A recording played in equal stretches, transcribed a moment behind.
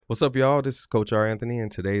What's up, y'all? This is Coach R. Anthony. In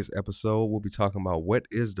today's episode, we'll be talking about what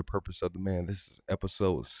is the purpose of the man. This is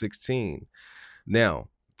episode 16. Now,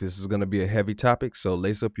 this is going to be a heavy topic, so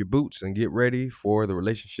lace up your boots and get ready for the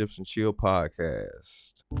Relationships and Chill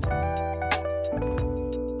podcast.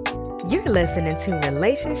 You're listening to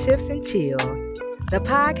Relationships and Chill, the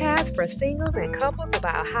podcast for singles and couples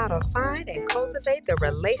about how to find and cultivate the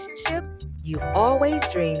relationship you've always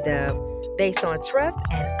dreamed of, based on trust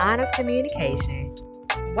and honest communication.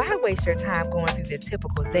 Why waste your time going through the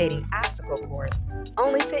typical dating obstacle course,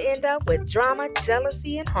 only to end up with drama,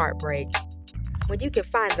 jealousy, and heartbreak, when you can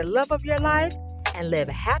find the love of your life and live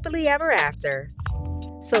happily ever after?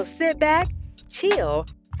 So sit back, chill,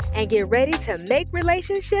 and get ready to make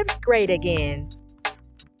relationships great again.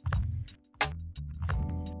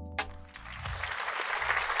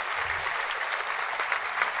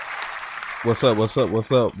 What's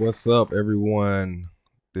up, everyone?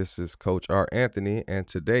 This is Coach R. Anthony, and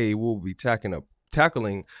today we'll be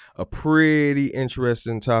tackling a pretty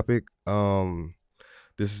interesting topic.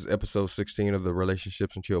 This is episode 16 of the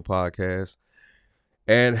Relationships and Chill podcast,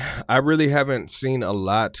 and I really haven't seen a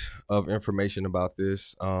lot of information about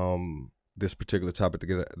this particular topic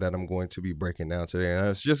that I'm going to be breaking down today, and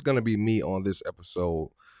it's just going to be me on this episode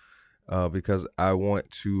because I want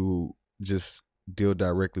to just deal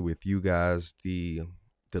directly with you guys, the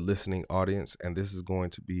listening audience, and this is going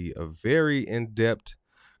to be a very in-depth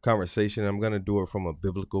conversation. I'm going to do it from a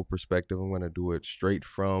biblical perspective. I'm going to do it straight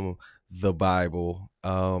from the Bible,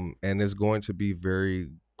 and it's going to be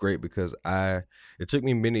very great because it took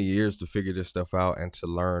me many years to figure this stuff out and to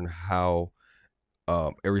learn how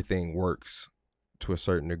everything works to a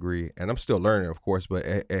certain degree, and I'm still learning, of course, but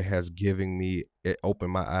it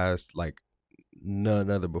opened my eyes like none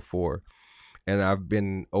other before. And I've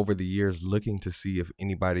been over the years looking to see if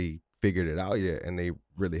anybody figured it out yet, and they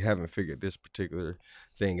really haven't figured this particular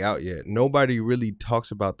thing out yet. Nobody really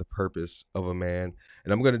talks about the purpose of a man,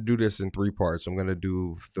 and I'm going to do this in 3 parts. I'm going to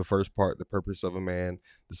do the first part, the purpose of a man.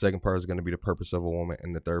 The second part is going to be the purpose of a woman,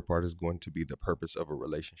 and the third part is going to be the purpose of a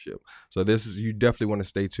relationship. So you definitely want to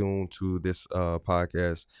stay tuned to this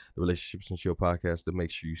podcast, the Relationships and Chill podcast, to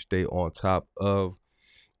make sure you stay on top of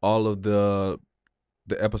all of the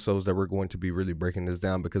episodes that we're going to be really breaking this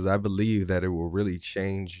down, because I believe that it will really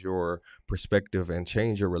change your perspective and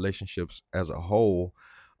change your relationships as a whole.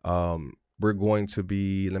 We're going to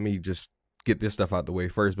be, let me just get this stuff out the way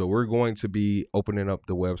first, but we're going to be opening up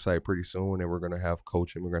the website pretty soon, and we're going to have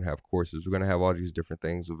coaching, we're going to have courses, we're going to have all these different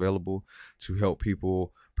things available to help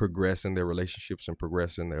people progress in their relationships and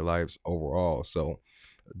progress in their lives overall. So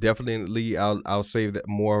definitely I'll save that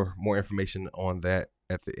more information on that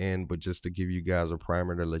at the end, but just to give you guys a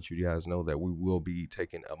primer to let you guys know that we will be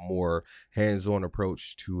taking a more hands-on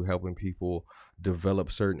approach to helping people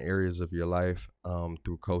develop certain areas of your life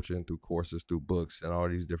through coaching, through courses, through books, and all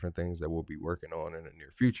these different things that we'll be working on in the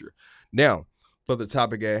near future. Now, for the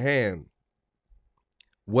topic at hand,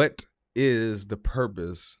 what is the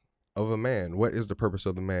purpose of a man? What is the purpose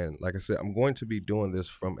of the man? Like I said, I'm going to be doing this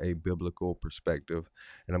from a biblical perspective,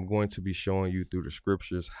 and I'm going to be showing you through the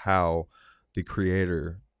scriptures how the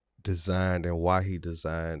Creator designed and why he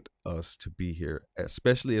designed us to be here,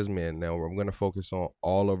 especially as men. Now, I'm going to focus on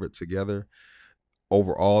all of it together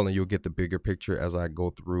overall, and you'll get the bigger picture as I go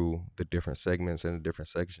through the different segments and the different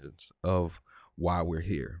sections of why we're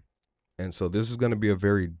here. And so this is going to be a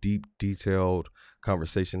very deep, detailed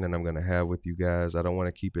conversation that I'm going to have with you guys. I don't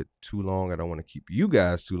want to keep it too long. I don't want to keep you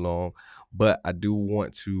guys too long, but I do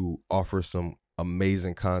want to offer some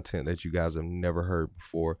amazing content that you guys have never heard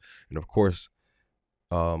before. And of course,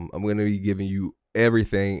 I'm going to be giving you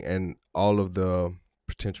everything and all of the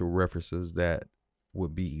potential references that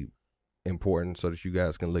would be important so that you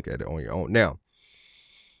guys can look at it on your own. Now,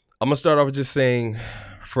 I'm going to start off with just saying,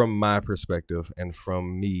 from my perspective and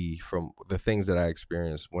from the things that I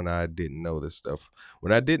experienced when I didn't know this stuff,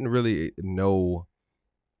 when I didn't really know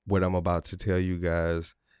what I'm about to tell you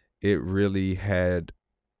guys, it really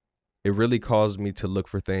caused me to look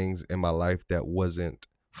for things in my life that wasn't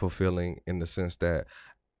fulfilling, in the sense that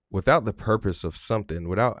without the purpose of something,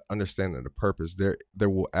 without understanding the purpose, there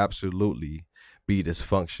will absolutely be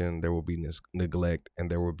dysfunction, there will be neglect, and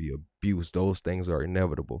there will be abuse. Those things are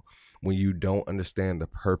inevitable when you don't understand the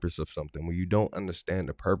purpose of something. When you don't understand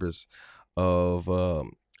the purpose of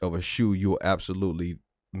a shoe, you'll absolutely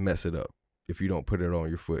mess it up. If you don't put it on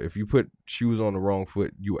your foot, if you put shoes on the wrong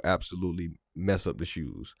foot, you will absolutely mess up the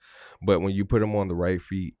shoes. But when you put them on the right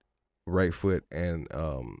foot,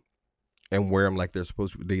 and wear them like they're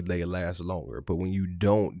supposed to, they last longer. But when you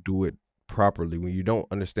don't do it properly, when you don't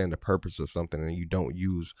understand the purpose of something and you don't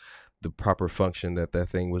use the proper function that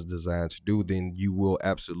thing was designed to do, then you will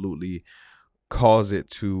absolutely cause it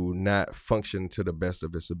to not function to the best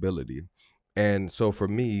of its ability. And so for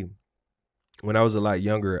me, when I was a lot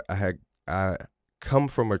younger, I come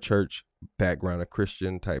from a church background, a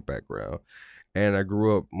Christian type background, and I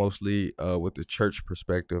grew up mostly with the church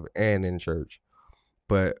perspective and in church.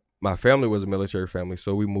 But my family was a military family,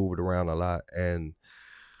 so we moved around a lot, and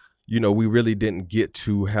we really didn't get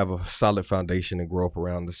to have a solid foundation and grow up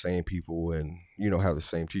around the same people and, have the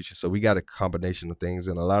same teachers. So we got a combination of things.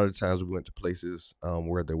 And a lot of the times we went to places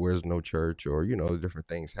where there was no church, or, different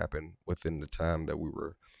things happened within the time that we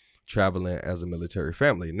were traveling as a military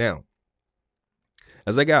family. Now,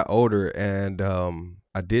 as I got older and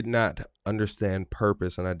I did not understand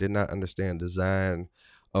purpose, and I did not understand design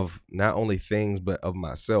of not only things, but of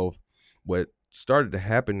myself, what started to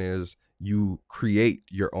happen is you create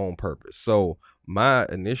your own purpose. So my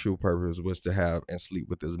initial purpose was to have and sleep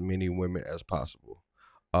with as many women as possible,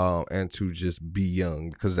 and to just be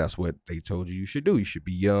young, because that's what they told you should do. You should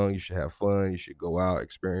be young, you should have fun, you should go out,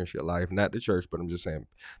 experience your life. Not the church, but I'm just saying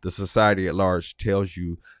the society at large tells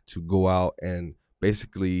you to go out and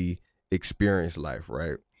basically experience life,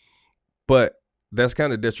 right? But that's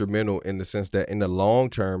kind of detrimental in the sense that in the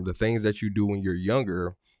long term, the things that you do when you're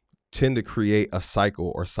younger tend to create a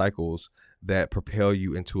cycle or cycles that propel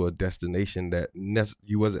you into a destination that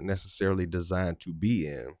you wasn't necessarily designed to be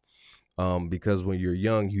in. Because when you're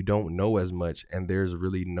young, you don't know as much, and there's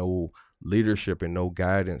really no leadership and no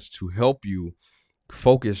guidance to help you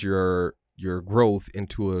focus your growth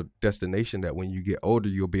into a destination that when you get older,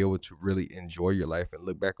 you'll be able to really enjoy your life and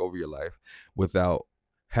look back over your life without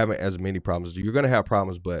having as many problems. You're going to have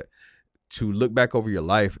problems, but to look back over your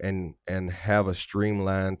life and have a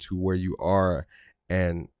streamline to where you are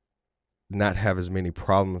and not have as many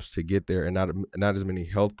problems to get there, and not as many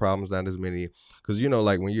health problems, not as many, because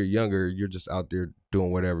like when you're younger, you're just out there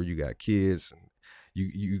doing whatever. You got kids, and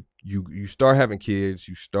you start having kids,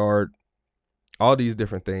 you start all these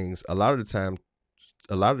different things. A lot of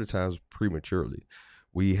the times prematurely.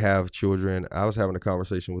 We have children. I was having a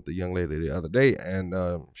conversation with a young lady the other day, and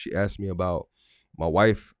she asked me about my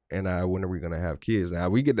wife and I, when are we going to have kids? Now,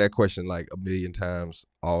 we get that question like a million times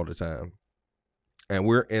all the time. And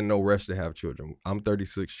we're in no rush to have children. I'm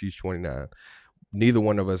 36, she's 29. Neither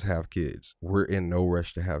one of us have kids. We're in no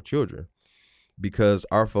rush to have children because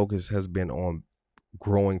our focus has been on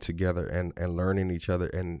growing together and learning each other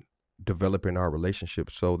and developing our relationship,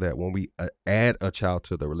 so that when we add a child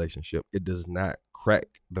to the relationship, it does not crack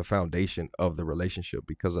the foundation of the relationship.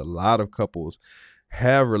 Because a lot of couples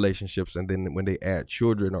have relationships, and then when they add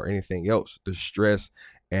children or anything else, the stress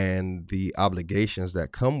and the obligations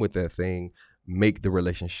that come with that thing make the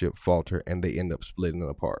relationship falter, and they end up splitting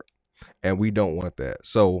apart. And we don't want that.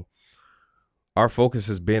 So our focus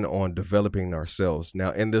has been on developing ourselves.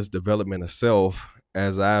 Now, in this development of self,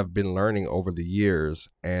 as I've been learning over the years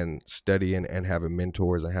and studying and having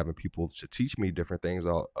mentors and having people to teach me different things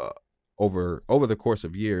over the course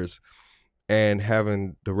of years, and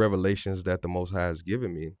having the revelations that the Most High has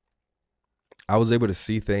given me, I was able to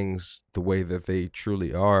see things the way that they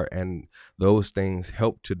truly are. And those things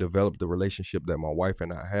help to develop the relationship that my wife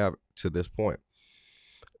and I have to this point.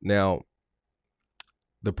 Now,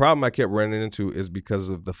 the problem I kept running into is because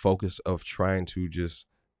of the focus of trying to just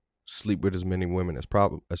sleep with as many women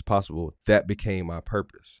as possible. That became my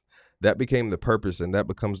purpose. That became the purpose, and that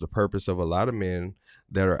becomes the purpose of a lot of men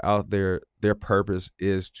that are out there. Their purpose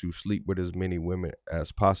is to sleep with as many women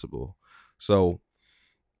as possible. So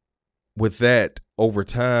with that, over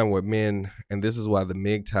time, with men, and this is why the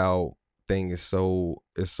MGTOW thing is so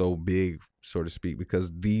big, so to speak,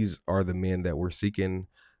 because these are the men that were seeking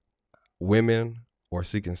women or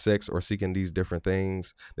seeking sex or seeking these different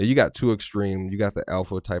things. Now you got two extreme. You got the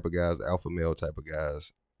alpha type of guys, the alpha male type of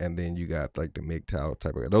guys, and then you got like the MGTOW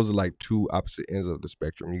type of guys. Those are like two opposite ends of the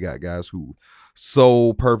spectrum. You got guys who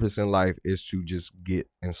sole purpose in life is to just get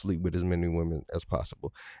and sleep with as many women as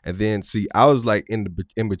possible. And then see, I was like in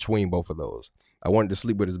between both of those. I wanted to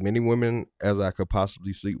sleep with as many women as I could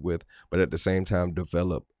possibly sleep with, but at the same time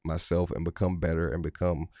develop myself and become better and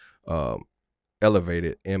become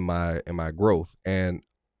elevated in my growth. And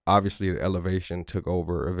obviously the elevation took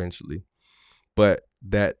over eventually, but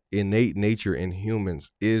that innate nature in humans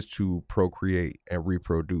is to procreate and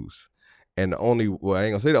reproduce. And I ain't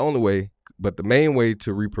gonna say the only way, but the main way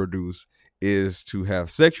to reproduce is to have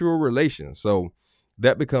sexual relations. So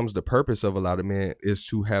that becomes the purpose of a lot of men, is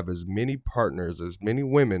to have as many partners, as many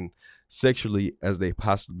women sexually as they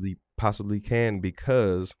possibly can,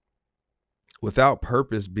 because without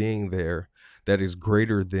purpose being there, that is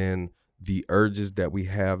greater than the urges that we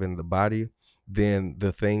have in the body, then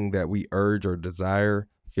the thing that we urge or desire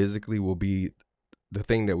physically will be the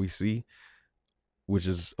thing that we see, which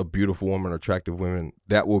is a beautiful woman, attractive women.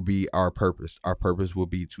 That will be our purpose. Our purpose will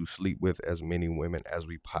be to sleep with as many women as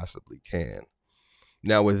we possibly can.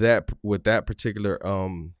 Now, with that particular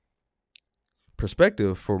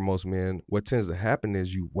perspective for most men, what tends to happen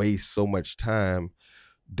is you waste so much time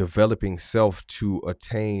developing self to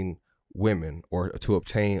attain women or to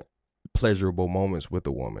obtain pleasurable moments with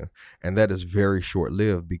a woman, and that is very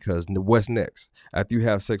short-lived, because what's next after you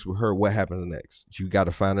have sex with her? What happens next? You got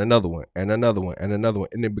to find another one and another one and another one,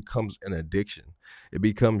 and it becomes an addiction. It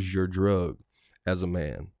becomes your drug as a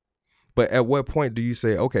man. But at what point do you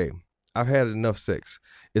say, okay, I've had enough sex,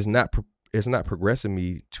 it's not progressing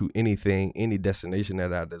me to any destination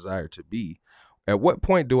that I desire to be? At what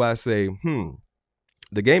point do I say,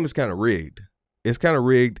 the game is kind of rigged? It's kind of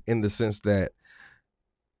rigged in the sense that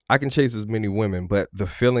I can chase as many women, but the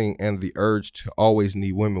feeling and the urge to always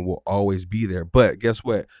need women will always be there. But guess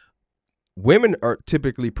what? Women are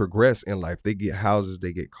typically progress in life. They get houses,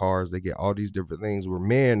 they get cars, they get all these different things, where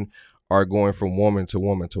men are going from woman to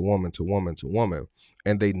woman to woman to woman to woman,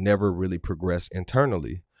 and they never really progress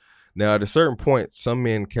internally. Now, at a certain point, some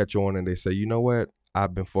men catch on and they say, you know what?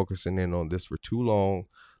 I've been focusing in on this for too long.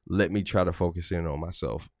 Let me try to focus in on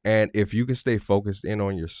myself. And if you can stay focused in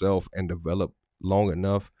on yourself and develop long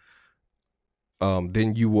enough,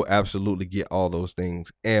 then you will absolutely get all those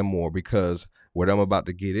things and more, because what I'm about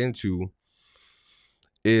to get into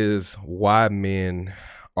is why men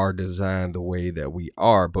are designed the way that we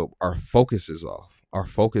are, but our focus is off. Our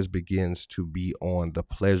focus begins to be on the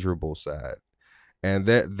pleasurable side. And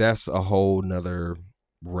that's a whole nother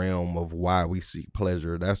realm of why we seek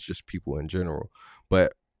pleasure. That's just people in general.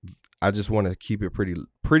 But I just want to keep it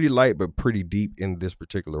pretty light, but pretty deep in this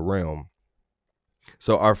particular realm.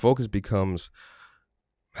 So our focus becomes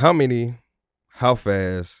how many, how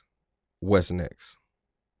fast, what's next?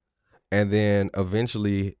 And then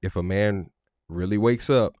eventually, if a man really wakes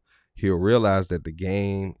up, he'll realize that the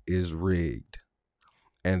game is rigged.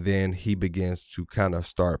 And then he begins to kind of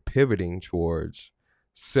start pivoting towards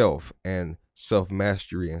self and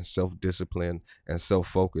self-mastery and self-discipline and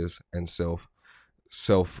self-focus and self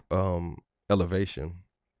elevation,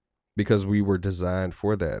 because we were designed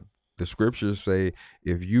for that. The scriptures say,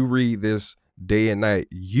 if you read this day and night,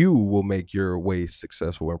 you will make your way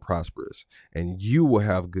successful and prosperous, and you will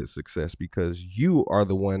have good success, because you are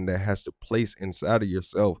the one that has to place inside of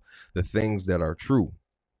yourself the things that are true,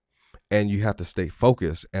 and you have to stay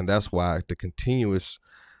focused. And that's why the continuous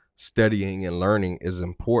studying and learning is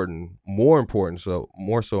important, more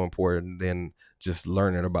so important than just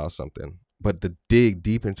learning about something. But to dig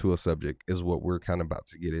deep into a subject is what we're kind of about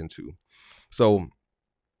to get into. So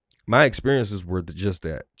my experiences were just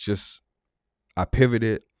that. I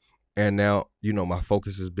pivoted, and now, my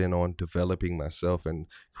focus has been on developing myself and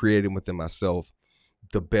creating within myself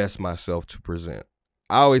the best myself to present.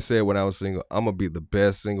 I always said when I was single, I'm going to be the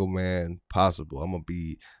best single man possible. I'm going to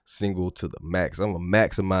be single to the max. I'm going to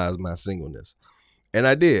maximize my singleness. And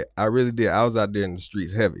I did. I really did. I was out there in the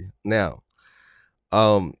streets heavy. Now,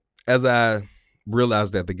 as I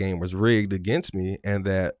realized that the game was rigged against me, and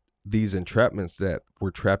that these entrapments that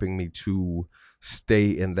were trapping me to stay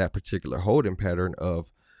in that particular holding pattern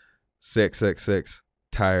of sex,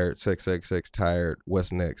 tired, sex, tired,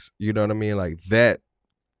 what's next? You know what I mean? Like, that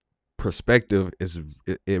perspective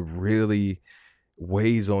it really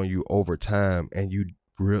weighs on you over time, and you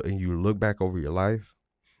look back over your life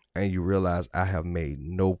and you realize, I have made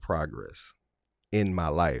no progress in my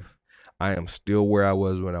life. I am still where I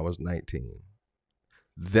was when I was 19.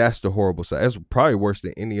 That's the horrible side. It's probably worse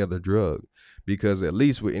than any other drug, because at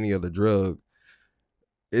least with any other drug,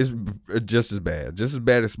 it's just as bad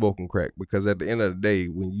as smoking crack, because at the end of the day,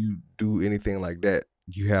 when you do anything like that,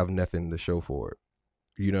 you have nothing to show for it.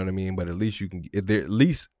 You know what I mean? But at least you can, at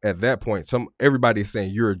least at that point, everybody's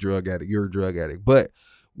saying you're a drug addict. But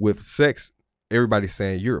with sex, everybody's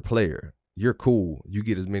saying you're a player. You're cool. You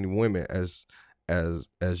get as many women as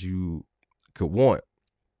you could want.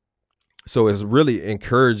 So it's really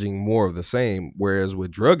encouraging more of the same. Whereas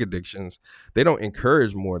with drug addictions, they don't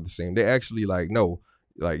encourage more of the same. They actually no,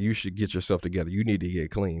 you should get yourself together. You need to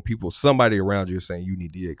get clean. Somebody around you is saying you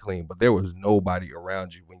need to get clean, but there was nobody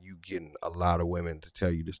around you when you getting a lot of women to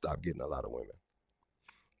tell you to stop getting a lot of women.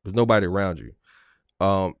 There's nobody around you.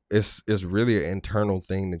 It's really an internal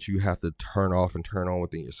thing that you have to turn off and turn on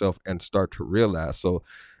within yourself and start to realize. So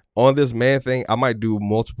on this man thing, I might do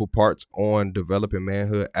multiple parts on developing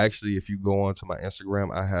manhood. Actually, if you go onto my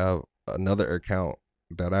Instagram, I have another account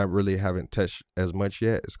that I really haven't touched as much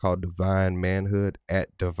yet. It's called Divine Manhood,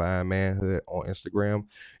 at Divine Manhood on Instagram.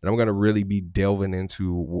 And I'm going to really be delving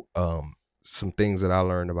into some things that I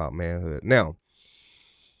learned about manhood. Now,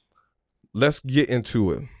 let's get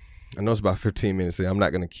into it. I know it's about 15 minutes in. I'm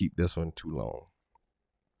not going to keep this one too long.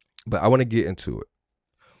 But I want to get into it.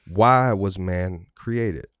 Why was man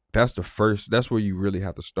created? That's where you really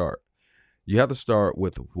have to start. You have to start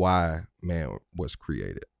with why man was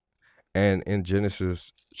created. And in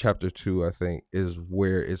Genesis chapter 2, I think, is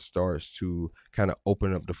where it starts to kind of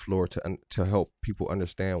open up the floor to help people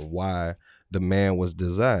understand why the man was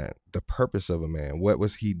designed, the purpose of a man. What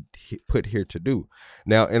was he put here to do?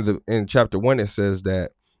 Now, in chapter 1, it says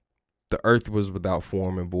that the earth was without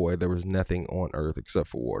form and void. There was nothing on earth except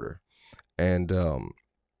for water. And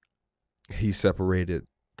he separated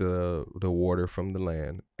the water from the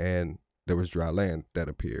land, and there was dry land that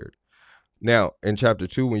appeared. Now, in chapter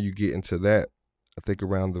 2, when you get into that, I think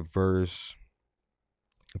around the verse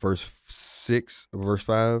 6, verse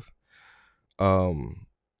 5,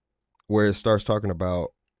 where it starts talking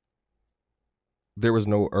about there was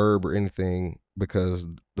no herb or anything because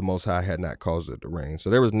the Most High had not caused it to rain. So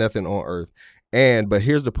there was nothing on earth. But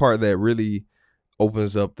here's the part that really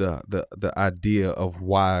opens up the idea of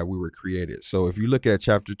why we were created. So if you look at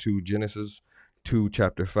chapter 2, Genesis 2,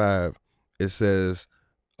 chapter 5, it says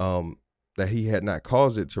that he had not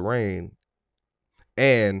caused it to rain,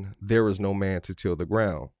 and there was no man to till the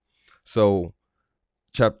ground. So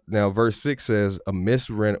now verse 6 says a mist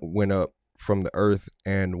went up from the earth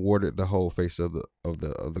and watered the whole face of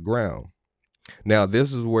the ground. Now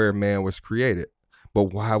this is where man was created. But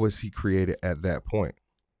why was he created at that point?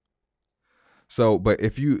 So, but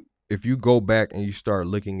if you go back and you start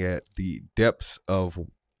looking at the depths of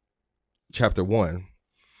chapter 1,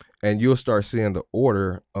 and you'll start seeing the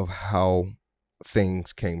order of how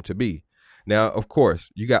things came to be. Now, of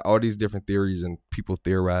course, you got all these different theories and people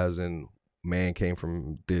theorizing man came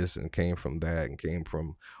from this and came from that and came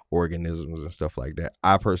from organisms and stuff like that.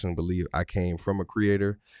 I personally believe I came from a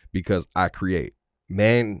creator because I create.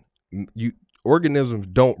 Organisms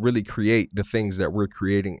don't really create the things that we're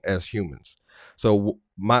creating as humans. So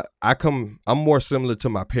I'm more similar to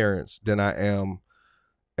my parents than I am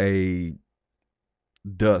a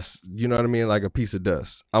dust, you know what I mean? Like a piece of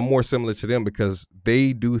dust. I'm more similar to them because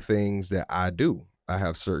they do things that I do. I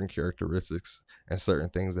have certain characteristics and certain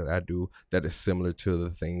things that I do that is similar to the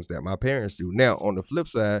things that my parents do. Now, on the flip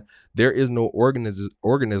side, there is no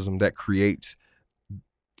organism that creates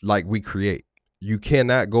like we create. You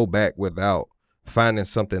cannot go back without finding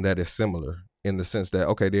something that is similar, in the sense that,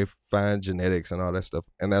 okay, they find genetics and all that stuff,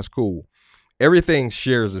 and that's cool. Everything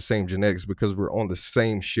shares the same genetics because we're on the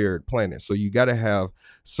same shared planet. So you got to have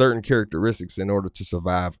certain characteristics in order to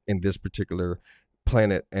survive in this particular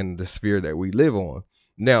planet and the sphere that we live on.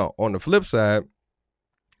 Now, on the flip side,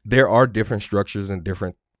 there are different structures and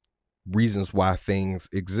different reasons why things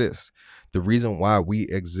exist. The reason why we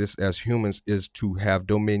exist as humans is to have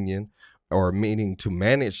dominion, or meaning to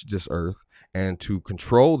manage this earth and to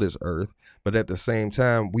control this earth. But at the same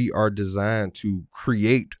time, we are designed to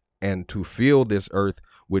create and to fill this earth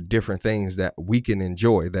with different things that we can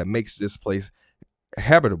enjoy, that makes this place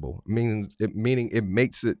habitable, meaning it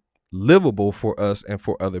makes it livable for us and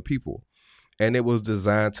for other people. And it was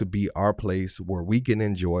designed to be our place where we can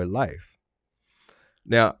enjoy life.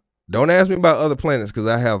 Now, don't ask me about other planets because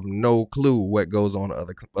I have no clue what goes on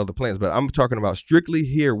other planets, but I'm talking about strictly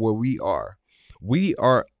here where we are. We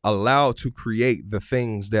are allowed to create the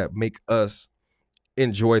things that make us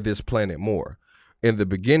enjoy this planet more. In the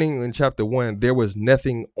beginning, in chapter 1, there was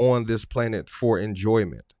nothing on this planet for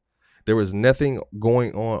enjoyment. There was nothing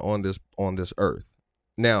going on this earth.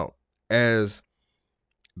 Now, as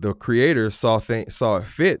the creator saw it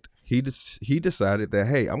fit, he decided that,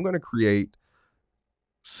 hey, I'm going to create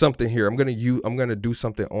something here. I'm going to do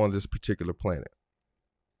something on this particular planet.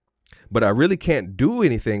 But I really can't do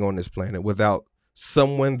anything on this planet without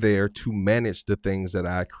someone there to manage the things that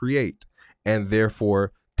I create, and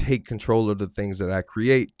therefore take control of the things that I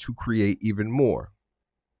create to create even more.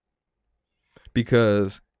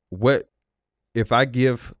 Because what if I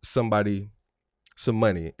give somebody some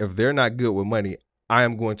money, if they're not good with money, I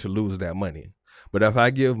am going to lose that money. But if I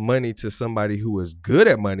give money to somebody who is good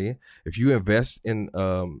at money, if you invest in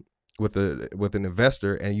with an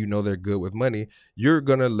investor and you know they're good with money, you're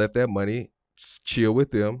going to let that money chill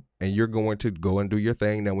with them and you're going to go and do your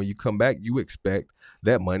thing. Now, when you come back, you expect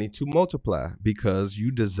that money to multiply because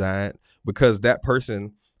that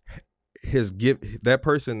person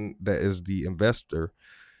that is the investor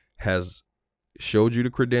has showed you the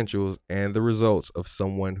credentials and the results of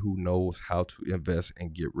someone who knows how to invest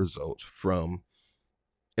and get results from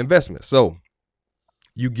investment. So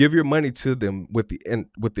you give your money to them with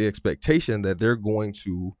the expectation that they're going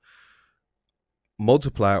to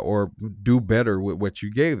multiply or do better with what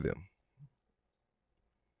you gave them.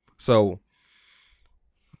 So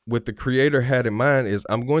what the creator had in mind is,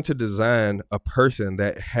 I'm going to design a person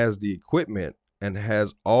that has the equipment and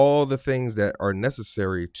has all the things that are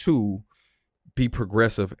necessary to be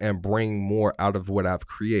progressive and bring more out of what I've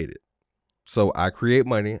created. So I create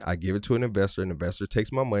money, I give it to an investor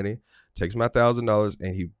takes my money, takes my $1,000,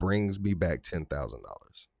 and he brings me back $10,000.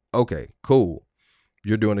 Okay, cool.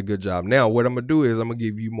 You're doing a good job. Now what I'm gonna do is I'm gonna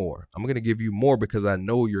give you more. I'm gonna give you more because I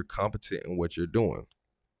know you're competent in what you're doing.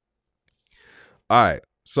 All right.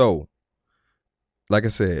 So like I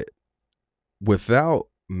said, without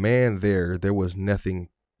man there was nothing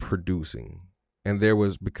producing. And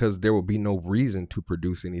because there will be no reason to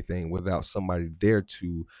produce anything without somebody there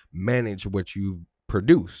to manage what you've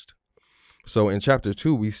produced. So in chapter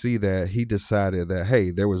 2, we see that he decided that, hey,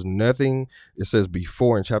 there was nothing. It says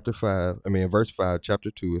before in verse 5, chapter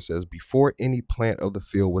 2, it says, before any plant of the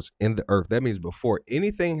field was in the earth. That means before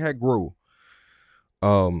anything had grew.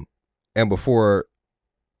 And before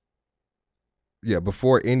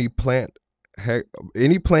any plant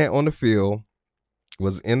on the field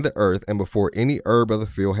was in the earth, and before any herb of the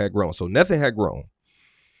field had grown. So nothing had grown.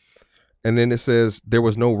 And then it says there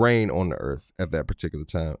was no rain on the earth at that particular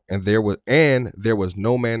time. And there was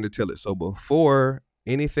no man to till it. So before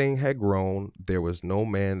anything had grown, there was no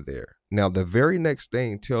man there. Now, the very next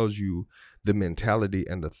thing tells you the mentality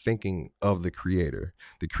and the thinking of the creator.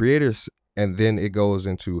 The creators, and then it goes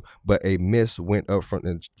into, but a mist went up from,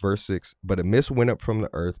 in verse 6, but a mist went up from the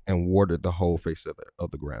earth and watered the whole face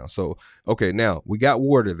of the ground. So, okay, now we got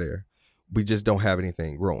water there. We just don't have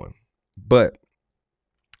anything growing. But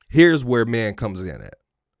here's where man comes in at.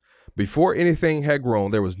 Before anything had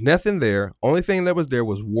grown, there was nothing there. Only thing that was there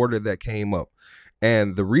was water that came up.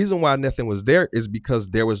 And the reason why nothing was there is because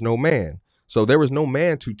there was no man. So there was no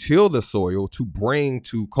man to till the soil,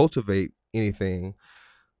 to cultivate anything.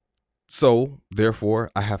 So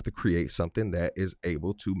therefore, I have to create something that is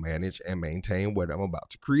able to manage and maintain what I'm about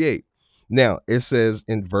to create. Now, it says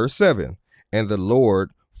in verse 7, and the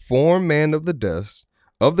Lord formed man of the dust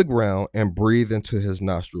of the ground and breathed into his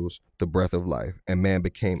nostrils the breath of life, and man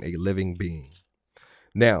became a living being.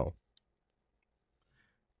 Now,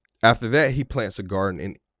 after that, he plants a garden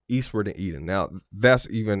in eastward in Eden. Now, that's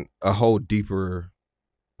even a whole deeper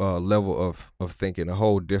level of thinking, a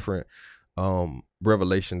whole different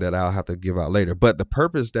revelation that I'll have to give out later. But the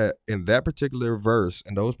purpose that in that particular verse,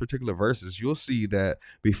 in those particular verses, you'll see that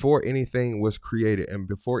before anything was created and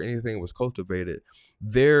before anything was cultivated,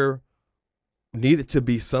 there needed to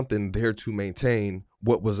be something there to maintain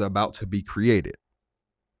what was about to be created.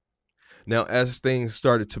 Now, as things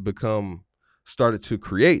started to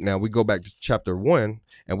create, now we go back to chapter 1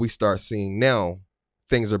 and we start seeing now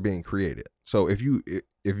things are being created. So if you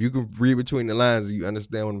can read between the lines and you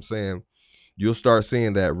understand what I'm saying, you'll start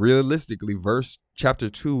seeing that realistically chapter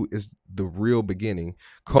 2 is the real beginning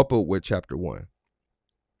coupled with chapter 1.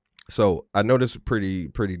 So I know this is pretty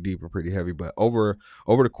deep and pretty heavy, but over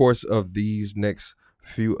the course of these next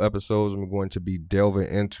few episodes, I'm going to be delving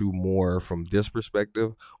into more from this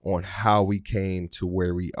perspective on how we came to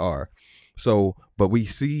where we are. So, but we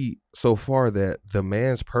see so far that the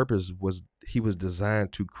man's purpose was he was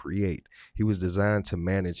designed to create. He was designed to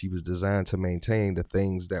manage. He was designed to maintain the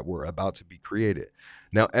things that were about to be created.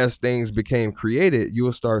 Now, as things became created, you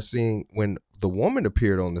will start seeing when the woman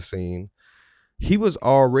appeared on the scene, he was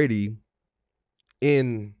already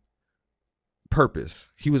in purpose.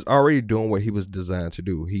 He was already doing what he was designed to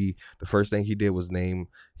do. The first thing he did was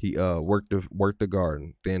worked the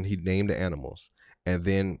garden. Then he named the animals, and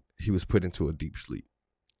then he was put into a deep sleep.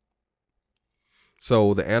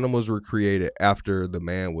 So the animals were created after the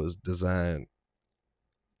man was designed.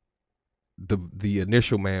 The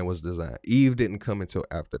initial man was designed. Eve didn't come until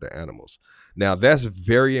after the animals. Now that's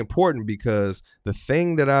very important because the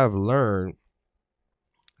thing that I've learned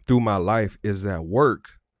through my life is that work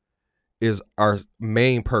is our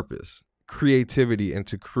main purpose. Creativity and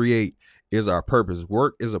to create is our purpose.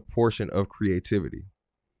 Work is a portion of creativity.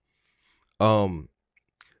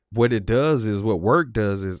 What work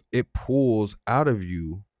does is it pulls out of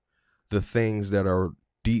you the things that are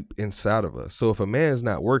deep inside of us. So if a man's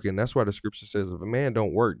not working, that's why the scripture says if a man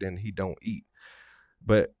don't work, then he don't eat.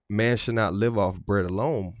 But man should not live off bread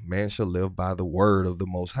alone. Man shall live by the word of the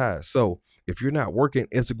Most High. So if you're not working,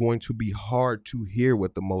 it's going to be hard to hear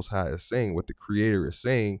what the Most High is saying, what the Creator is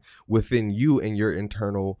saying within you and your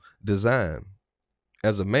internal design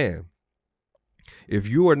as a man. If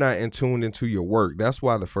you are not in tune into your work, that's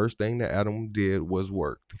why the first thing that Adam did was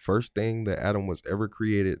work. The first thing that Adam was ever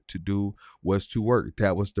created to do was to work.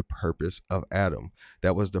 That was the purpose of Adam.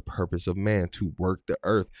 That was the purpose of man, to work the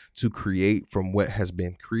earth, to create from what has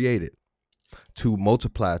been created, to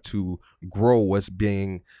multiply, to grow what's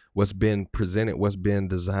been presented, what's been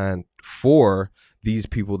designed for these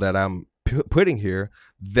people that I'm putting here.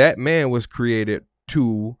 That man was created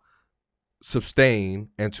to sustain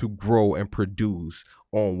and to grow and produce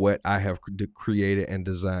on what I have created and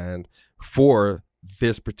designed for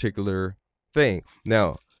this particular thing.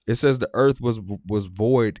 Now, it says the earth was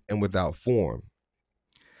void and without form.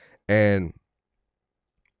 And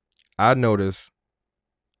I notice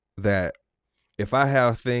that if I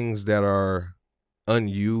have things that are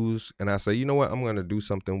unused and I say, you know what, I'm going to do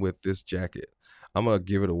something with this jacket, I'm going to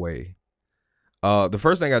give it away. The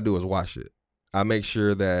first thing I do is wash it. I make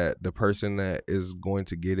sure that the person that is going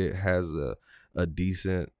to get it has a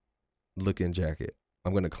decent looking jacket.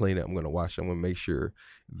 I'm going to clean it. I'm going to wash it. I'm going to make sure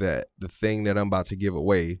that the thing that I'm about to give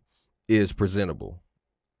away is presentable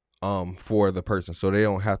for the person, so they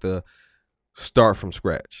don't have to start from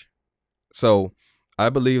scratch. So I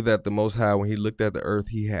believe that the Most High, when he looked at the earth,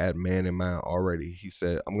 he had man in mind already. He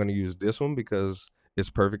said, I'm going to use this one because it's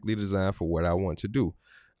perfectly designed for what I want to do.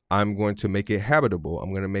 I'm going to make it habitable.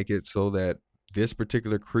 I'm going to make it so that this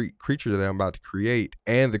particular creature that I'm about to create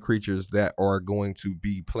and the creatures that are going to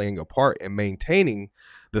be playing a part in maintaining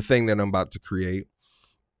the thing that I'm about to create,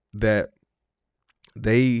 that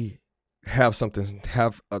they have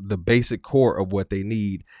the basic core of what they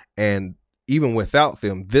need. And even without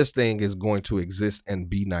them, this thing is going to exist and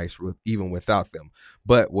be nice even without them.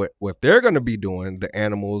 But what they're going to be doing, the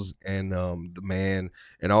animals and the man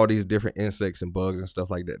and all these different insects and bugs and stuff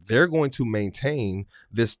like that, they're going to maintain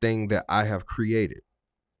this thing that I have created.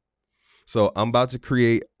 So I'm about to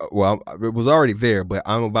create, well, it was already there, but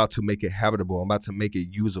I'm about to make it habitable. I'm about to make it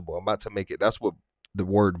usable. I'm about to make it, that's what the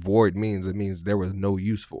word void means. It means there was no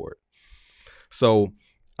use for it. So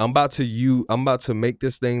I'm about to make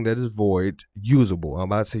this thing that is void usable. I'm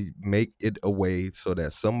about to make it a way so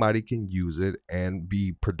that somebody can use it and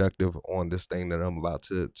be productive on this thing that I'm about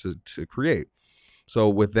to create. So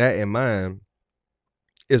with that in mind,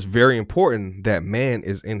 it's very important that man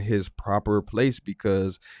is in his proper place,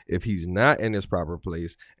 because if he's not in his proper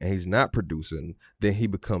place and he's not producing, then he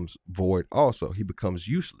becomes void also. He becomes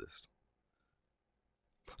useless.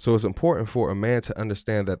 So it's important for a man to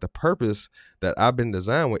understand that the purpose that I've been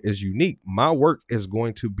designed with is unique. My work is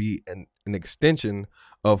going to be an extension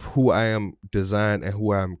of who I am designed and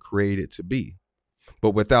who I'm created to be.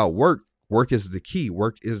 But without work is the key.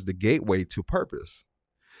 Work is the gateway to purpose,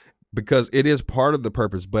 because it is part of the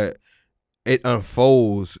purpose, but it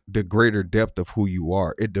unfolds the greater depth of who you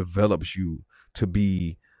are. It develops you to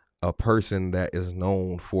be a person that is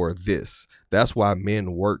known for this. That's why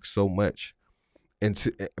men work so much.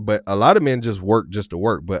 But a lot of men just work just to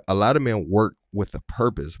work, but a lot of men work with a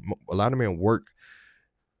purpose. A lot of men work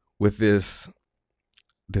with this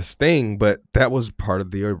thing, but that was part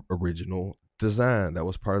of the original design. That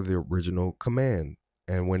was part of the original command.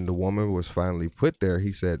 And when the woman was finally put there,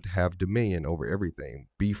 he said, have dominion over everything,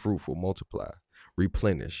 be fruitful, multiply,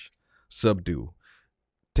 replenish, subdue,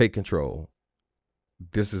 take control.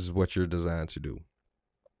 This is what you're designed to do.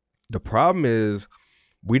 The problem is,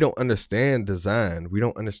 we don't understand design. We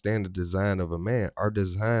don't understand the design of a man. The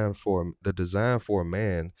design for a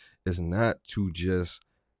man is not to just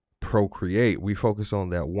procreate. We focus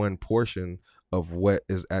on that one portion of what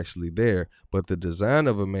is actually there, but the design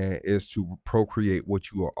of a man is to procreate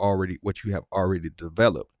what you have already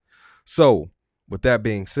developed. So, with that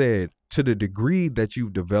being said, to the degree that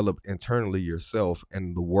you've developed internally yourself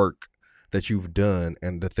and the work that you've done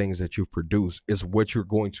and the things that you've produced is what you're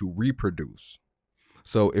going to reproduce.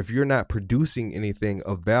 So if you're not producing anything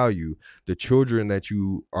of value, the children that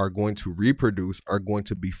you are going to reproduce are going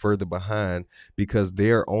to be further behind, because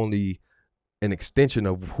they're only an extension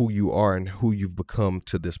of who you are and who you've become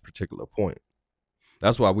to this particular point.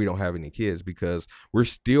 That's why we don't have any kids, because we're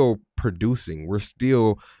still producing. We're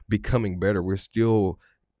still becoming better. We're still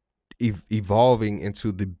evolving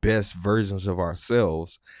into the best versions of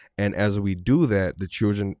ourselves. And as we do that, the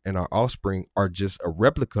children and our offspring are just a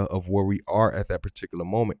replica of where we are at that particular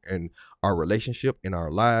moment in our relationship, in our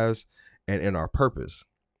lives, and in our purpose.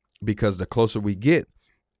 Because the closer we get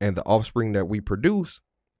and the offspring that we produce,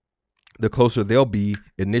 the closer they'll be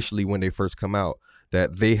initially when they first come out,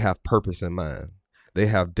 that they have purpose in mind. They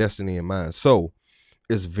have destiny in mind. So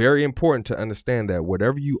it's very important to understand that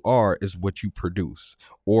whatever you are is what you produce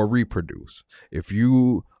or reproduce. If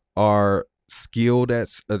you are skilled at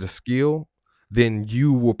the skill, then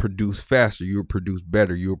you will produce faster, you will produce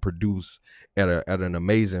better, you will produce at an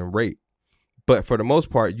amazing rate. But for the most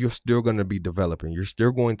part, you're still going to be developing. You're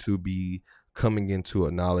still going to be coming into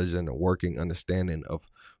a knowledge and a working understanding of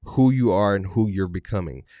who you are and who you're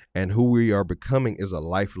becoming. And who we are becoming is a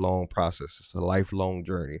lifelong process. It's a lifelong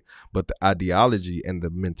journey. But the ideology and the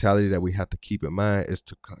mentality that we have to keep in mind is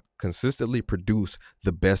to consistently produce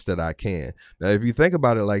the best that I can. Now, if you think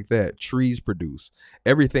about it like that, trees produce.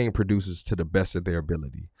 Everything produces to the best of their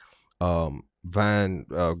ability.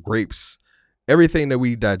 Grapes, everything that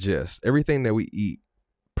we digest, everything that we eat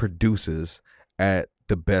produces at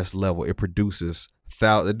the best level. It produces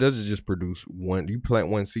it doesn't just produce one. You plant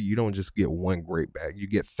one seed, you don't just get one grape back. You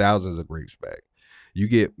get thousands of grapes back. You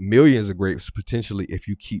get millions of grapes potentially if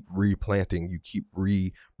you keep replanting, you keep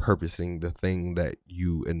repurposing the thing that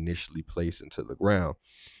you initially place into the ground.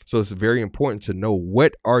 So it's very important to know,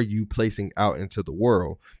 what are you placing out into the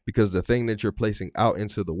world? Because the thing that you're placing out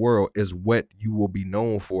into the world is what you will be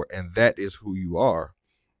known for, and that is who you are.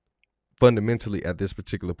 Fundamentally, at this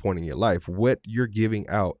particular point in your life, what you're giving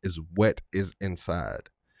out is what is inside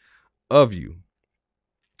of you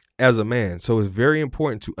as a man. So it's very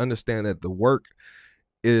important to understand that the work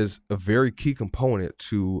is a very key component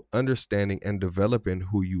to understanding and developing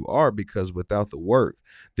who you are, because without the work,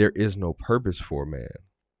 there is no purpose for a man.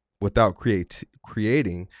 Without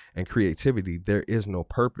creating and creativity, there is no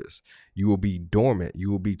purpose. You will be dormant.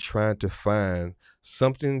 You will be trying to find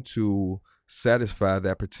something to satisfy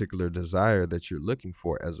that particular desire that you're looking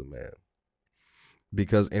for as a man.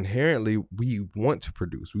 Because inherently, we want to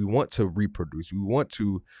produce, we want to reproduce, we want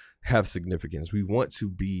to have significance, we want to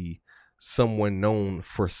be someone known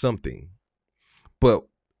for something. But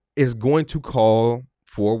it's going to call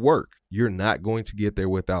for work. You're not going to get there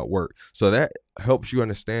without work. So that helps you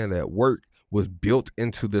understand that work was built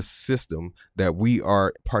into this system that we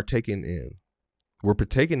are partaking in. We're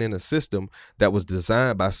partaking in a system that was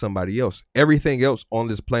designed by somebody else. Everything else on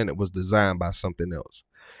this planet was designed by something else.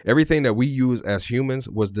 Everything that we use as humans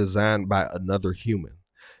was designed by another human.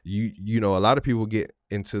 You know, a lot of people get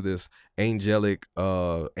into this angelic,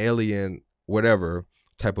 alien, whatever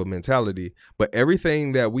type of mentality, but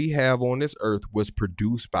everything that we have on this earth was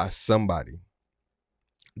produced by somebody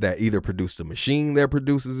that either produced a machine that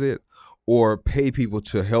produces it or pay people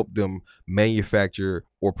to help them manufacture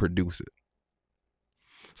or produce it.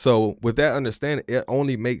 So with that understanding, it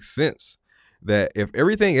only makes sense that if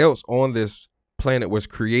everything else on this planet was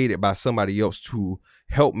created by somebody else to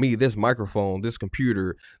help me, this microphone, this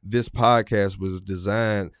computer, this podcast was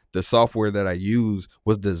designed, the software that I use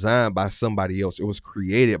was designed by somebody else. It was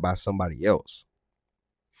created by somebody else.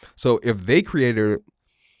 So if they created it,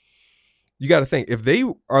 you got to think, if they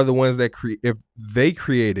are the ones that if they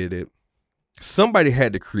created it, somebody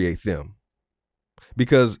had to create them.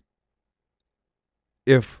 Because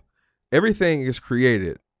if everything is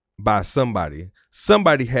created by somebody,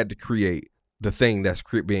 somebody had to create the thing that's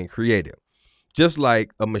being created. Just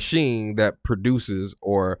like a machine that produces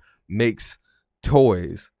or makes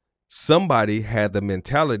toys, somebody had the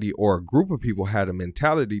mentality, or a group of people had a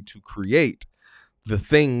mentality to create the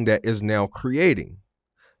thing that is now creating.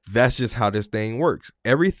 That's just how this thing works.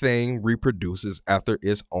 Everything reproduces after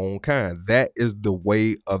its own kind. That is the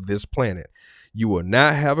way of this planet. You will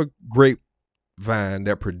not have a grapevine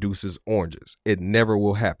that produces oranges. It never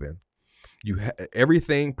will happen.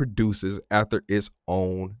 Everything produces after its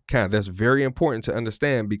own kind. That's very important to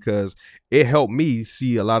understand, because it helped me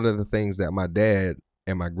see a lot of the things that my dad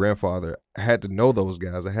and my grandfather, I had to know those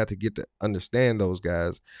guys. I had to get to understand those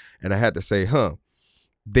guys. And I had to say,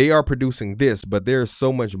 they are producing this, but there's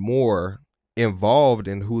so much more involved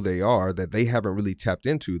in who they are that they haven't really tapped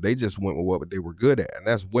into. They just went with what they were good at, and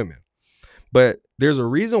that's women. But there's a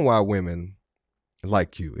reason why women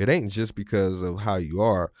like you. It ain't just because of how you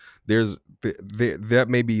are. That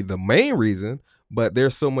may be the main reason, but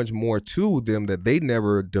there's so much more to them that they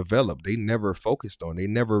never developed. They never focused on. They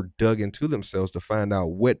never dug into themselves to find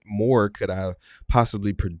out, what more could I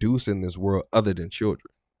possibly produce in this world other than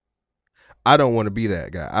children? I don't want to be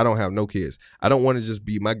that guy. I don't have no kids. I don't want to just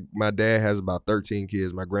be, my dad has about 13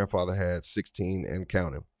 kids. My grandfather had 16 and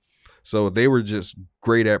counting. So they were just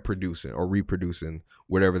great at producing or reproducing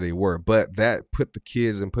whatever they were. But that put the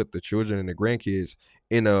kids and put the children and the grandkids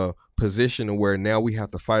in a position where now we have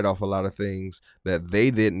to fight off a lot of things that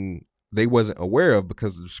they wasn't aware of,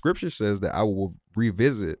 because the scripture says that I will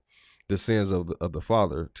revisit the sins of the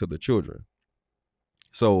father to the children.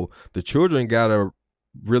 So the children got to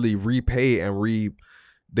really repay and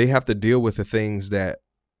they have to deal with the things that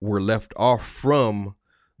were left off from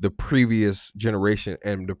the previous generation.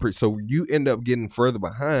 So you end up getting further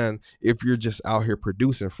behind if you're just out here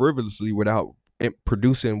producing frivolously without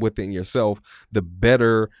producing within yourself the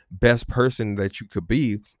best person that you could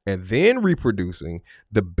be, and then reproducing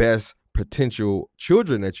the best potential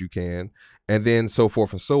children that you can, and then so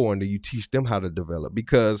forth and so on, that you teach them how to develop.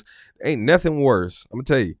 Because ain't nothing worse, I'm gonna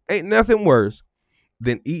tell you, ain't nothing worse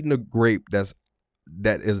than eating a grape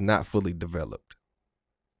that is not fully developed.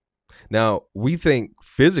 Now, we think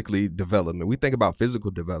physically development. We think about physical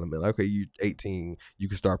development. Okay, you 18, you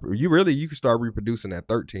can start reproducing at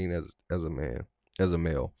 13 as a man, as a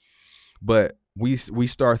male. But we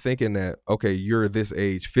start thinking that, okay, you're this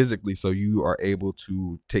age physically, so you are able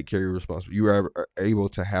to take care of your responsibility. You are able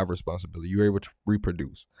to have responsibility. You're able to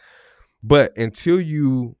reproduce. But until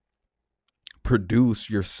you produce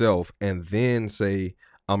yourself and then say,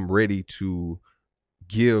 I'm ready to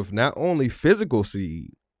give not only physical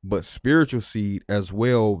seed, but spiritual seed as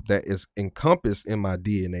well, that is encompassed in my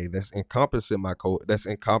DNA, that's encompassed in my code, that's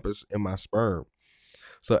encompassed in my sperm.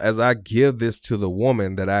 So as I give this to the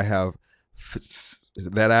woman that I have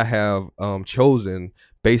chosen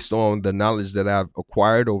based on the knowledge that I've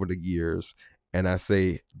acquired over the years, and I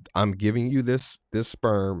say, I'm giving you this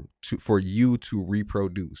sperm for you to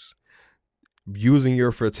reproduce using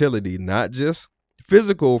your fertility, not just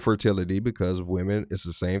physical fertility, because women, it's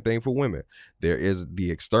the same thing for women. There is the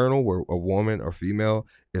external, where a woman or female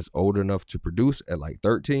is old enough to produce at like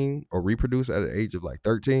 13 or reproduce at an age of like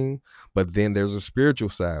 13. But then there's a spiritual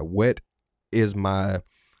side. What is my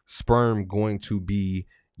sperm going to be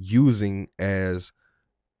using as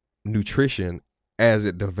nutrition as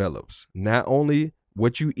it develops? Not only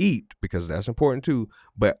what you eat, because that's important too,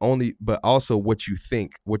 but also what you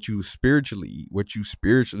think, what you spiritually eat, what you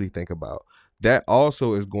spiritually think about. That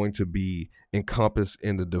also is going to be encompassed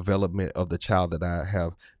in the development of the child that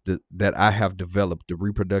I have developed. The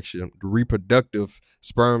reproductive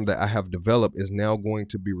sperm that I have developed is now going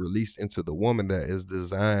to be released into the woman that is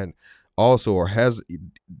designed also, or has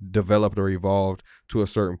developed or evolved to a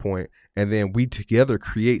certain point. And then we together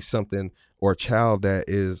create something, or a child that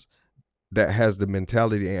has the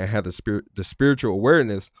mentality and have the spiritual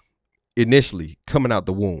awareness initially coming out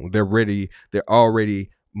the womb. They're ready. They're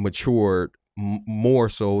already matured more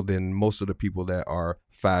so than most of the people that are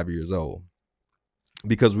 5 years old,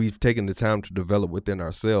 because we've taken the time to develop within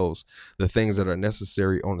ourselves the things that are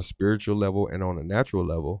necessary on a spiritual level and on a natural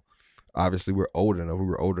level. Obviously, we're old enough. We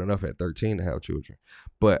were old enough at 13 to have children,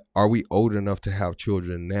 but are we old enough to have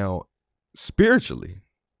children now spiritually?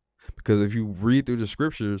 Because if you read through the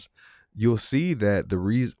scriptures, you'll see that the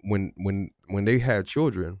reason when they had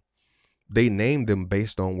children, they named them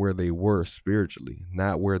based on where they were spiritually,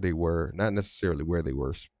 not necessarily where they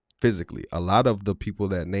were physically. A lot of the people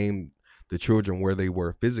that named the children where they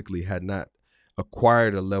were physically had not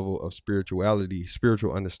acquired a level of spiritual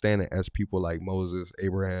understanding as people like Moses,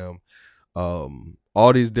 Abraham,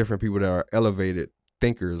 all these different people that are elevated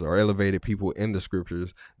thinkers or elevated people in the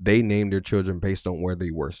scriptures. They named their children based on where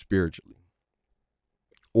they were spiritually,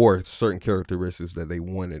 or certain characteristics that they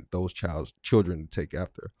wanted those children to take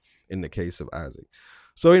after, in the case of Isaac.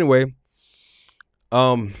 So anyway,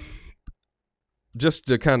 just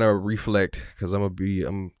to kind of reflect, because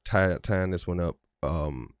I'm tying this one up.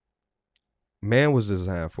 Man was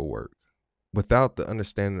designed for work. Without the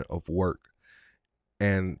understanding of work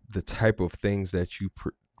and the type of things that you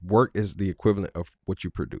work is the equivalent of what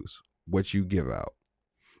you produce, what you give out.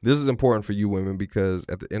 This is important for you women, because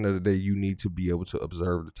at the end of the day, you need to be able to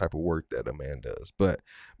observe the type of work that a man does. But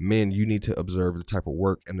men, you need to observe the type of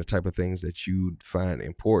work and the type of things that you find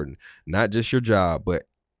important, not just your job, but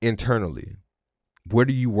internally. What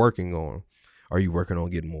are you working on? Are you working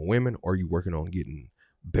on getting more women, or are you working on getting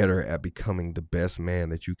better at becoming the best man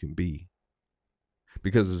that you can be?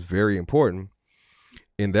 Because it's very important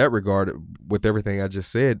in that regard, with everything I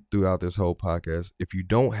just said throughout this whole podcast. If you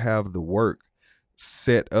don't have the work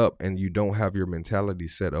set up and you don't have your mentality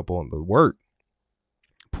set up on the work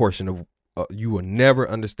portion of you will never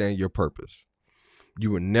understand your purpose.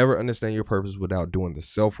 You will never understand your purpose without doing the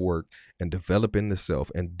self work and developing the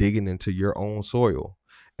self and digging into your own soil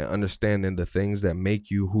and understanding the things that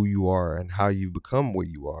make you who you are and how you become what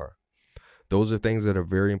you are. Those are things that are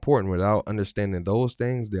very important. Without understanding those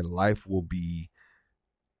things, then life will be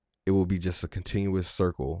just a continuous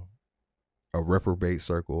circle, a reprobate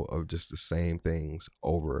circle of just the same things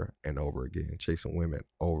over and over again, chasing women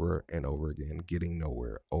over and over again, getting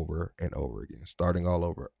nowhere over and over again, starting all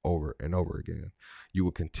over and over again. You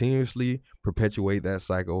will continuously perpetuate that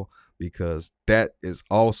cycle, because that is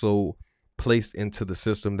also placed into the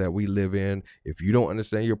system that we live in. If you don't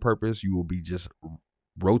understand your purpose, you will be just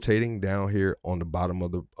rotating down here on the bottom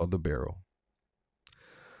of the barrel.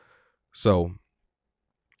 So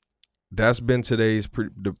that's been today's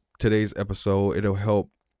today's episode. It'll help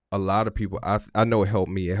a lot of people. I know it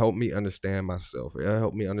helped me. It helped me understand myself. It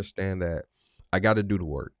helped me understand that I got to do the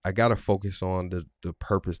work. I got to focus on the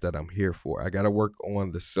purpose that I'm here for. I got to work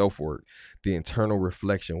on the self-work, the internal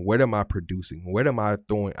reflection. What am I producing? What am I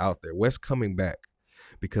throwing out there? What's coming back?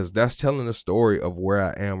 Because that's telling the story of where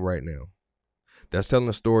I am right now. That's telling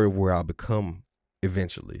the story of where I'll become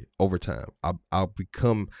eventually over time. I'll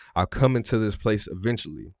come into this place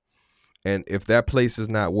eventually. And if that place is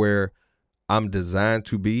not where I'm designed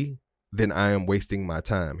to be, then I am wasting my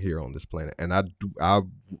time here on this planet. And I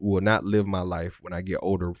will not live my life when I get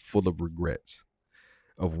older full of regrets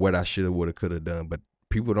of what I should have, would have, could have done. But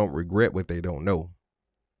people don't regret what they don't know.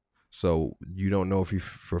 So you don't know if you're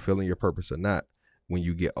fulfilling your purpose or not. When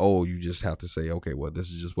you get old, you just have to say, okay, well,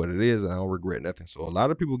 this is just what it is, and I don't regret nothing. So a lot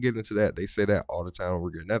of people get into that. They say that all the time, I don't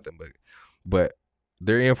regret nothing. But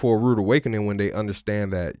they're in for a rude awakening when they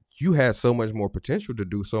understand that you had so much more potential to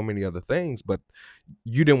do so many other things, but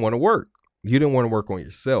you didn't want to work. You didn't want to work on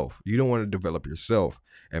yourself. You don't want to develop yourself.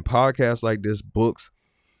 And podcasts like this, books,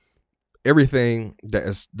 everything that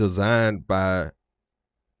is designed by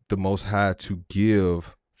the Most High to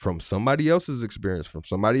give from somebody else's experience, from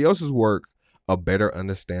somebody else's work, a better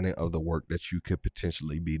understanding of the work that you could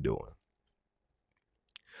potentially be doing.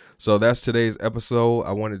 So that's today's episode.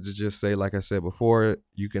 I wanted to just say, like I said before,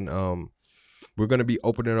 you can we're going to be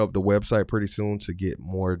opening up the website pretty soon to get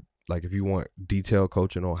more, like if you want detailed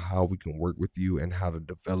coaching on how we can work with you and how to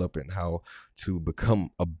develop and how to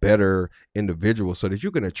become a better individual so that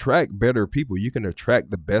you can attract better people. You can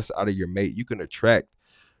attract the best out of your mate. You can attract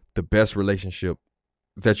the best relationship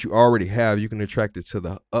that you already have. You can attract it to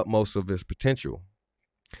the utmost of its potential.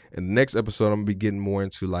 In the next episode, I'm gonna be getting more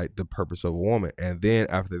into like the purpose of a woman, and then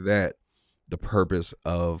after that, the purpose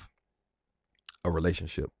of a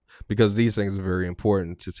relationship, because these things are very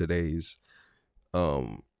important to today's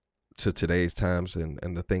times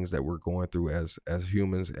and the things that we're going through as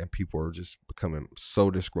humans, and people are just becoming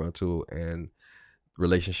so disgruntled, and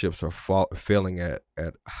relationships are failing at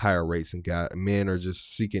higher rates, and men are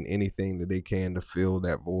just seeking anything that they can to fill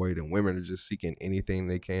that void, and women are just seeking anything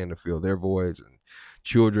they can to fill their voids, and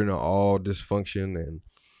children are all dysfunctional,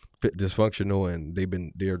 and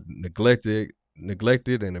they're neglected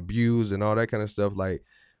and abused and all that kind of stuff. Like,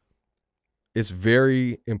 it's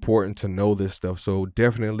very important to know this stuff. So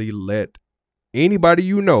definitely let anybody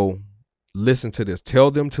you know listen to this. Tell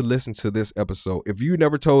them to listen to this episode. If you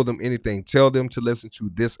never told them anything, tell them to listen to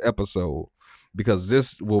this episode, because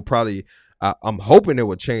this will probably, I'm hoping it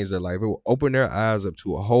will change their life. It will open their eyes up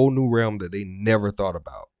to a whole new realm that they never thought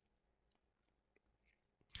about.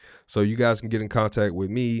 So you guys can get in contact with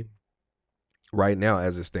me right now,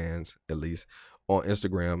 as it stands, at least on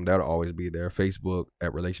Instagram. That'll always be there. Facebook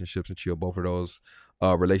at Relationships and Chill, both of those,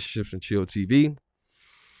 Relationships and Chill TV.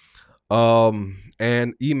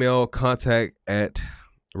 And email contact at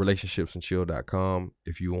relationshipsandchill.com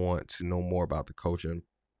if you want to know more about the coaching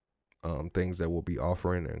things that we'll be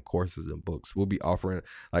offering, and courses and books we'll be offering.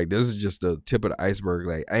 Like, this is just the tip of the iceberg.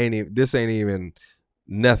 Like, this ain't even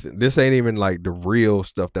nothing. This ain't even like the real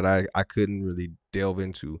stuff that I couldn't really delve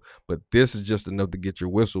into, but this is just enough to get your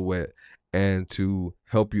whistle wet and to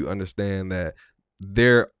help you understand that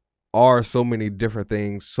there are so many different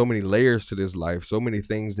things, so many layers to this life, so many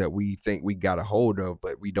things that we think we got a hold of,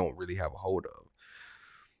 but we don't really have a hold of.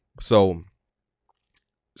 So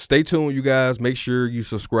stay tuned, you guys. Make sure you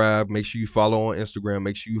subscribe. Make sure you follow on Instagram.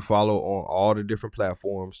 Make sure you follow on all the different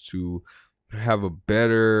platforms to have a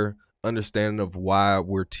better understanding of why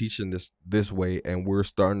we're teaching this way, and we're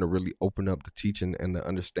starting to really open up the teaching and the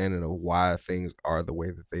understanding of why things are the way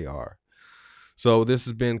that they are. So this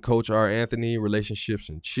has been Coach R. Anthony, Relationships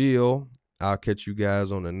and Chill. I'll catch you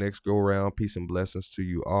guys on the next go round. Peace and blessings to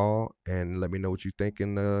you all. And let me know what you think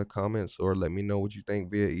in the comments, or let me know what you think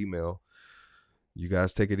via email. You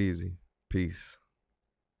guys take it easy. Peace.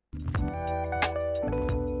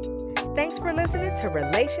 Thanks for listening to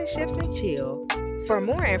Relationships and Chill. For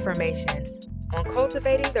more information on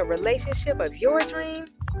cultivating the relationship of your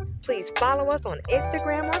dreams, please follow us on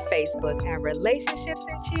Instagram or Facebook at Relationships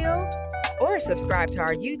and Chill, or subscribe to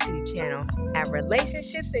our YouTube channel at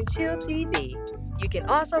Relationships and Chill TV. You can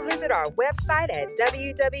also visit our website at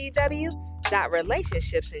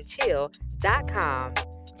www.relationshipsandchill.com.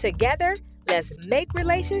 Together, let's make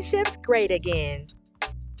relationships great again.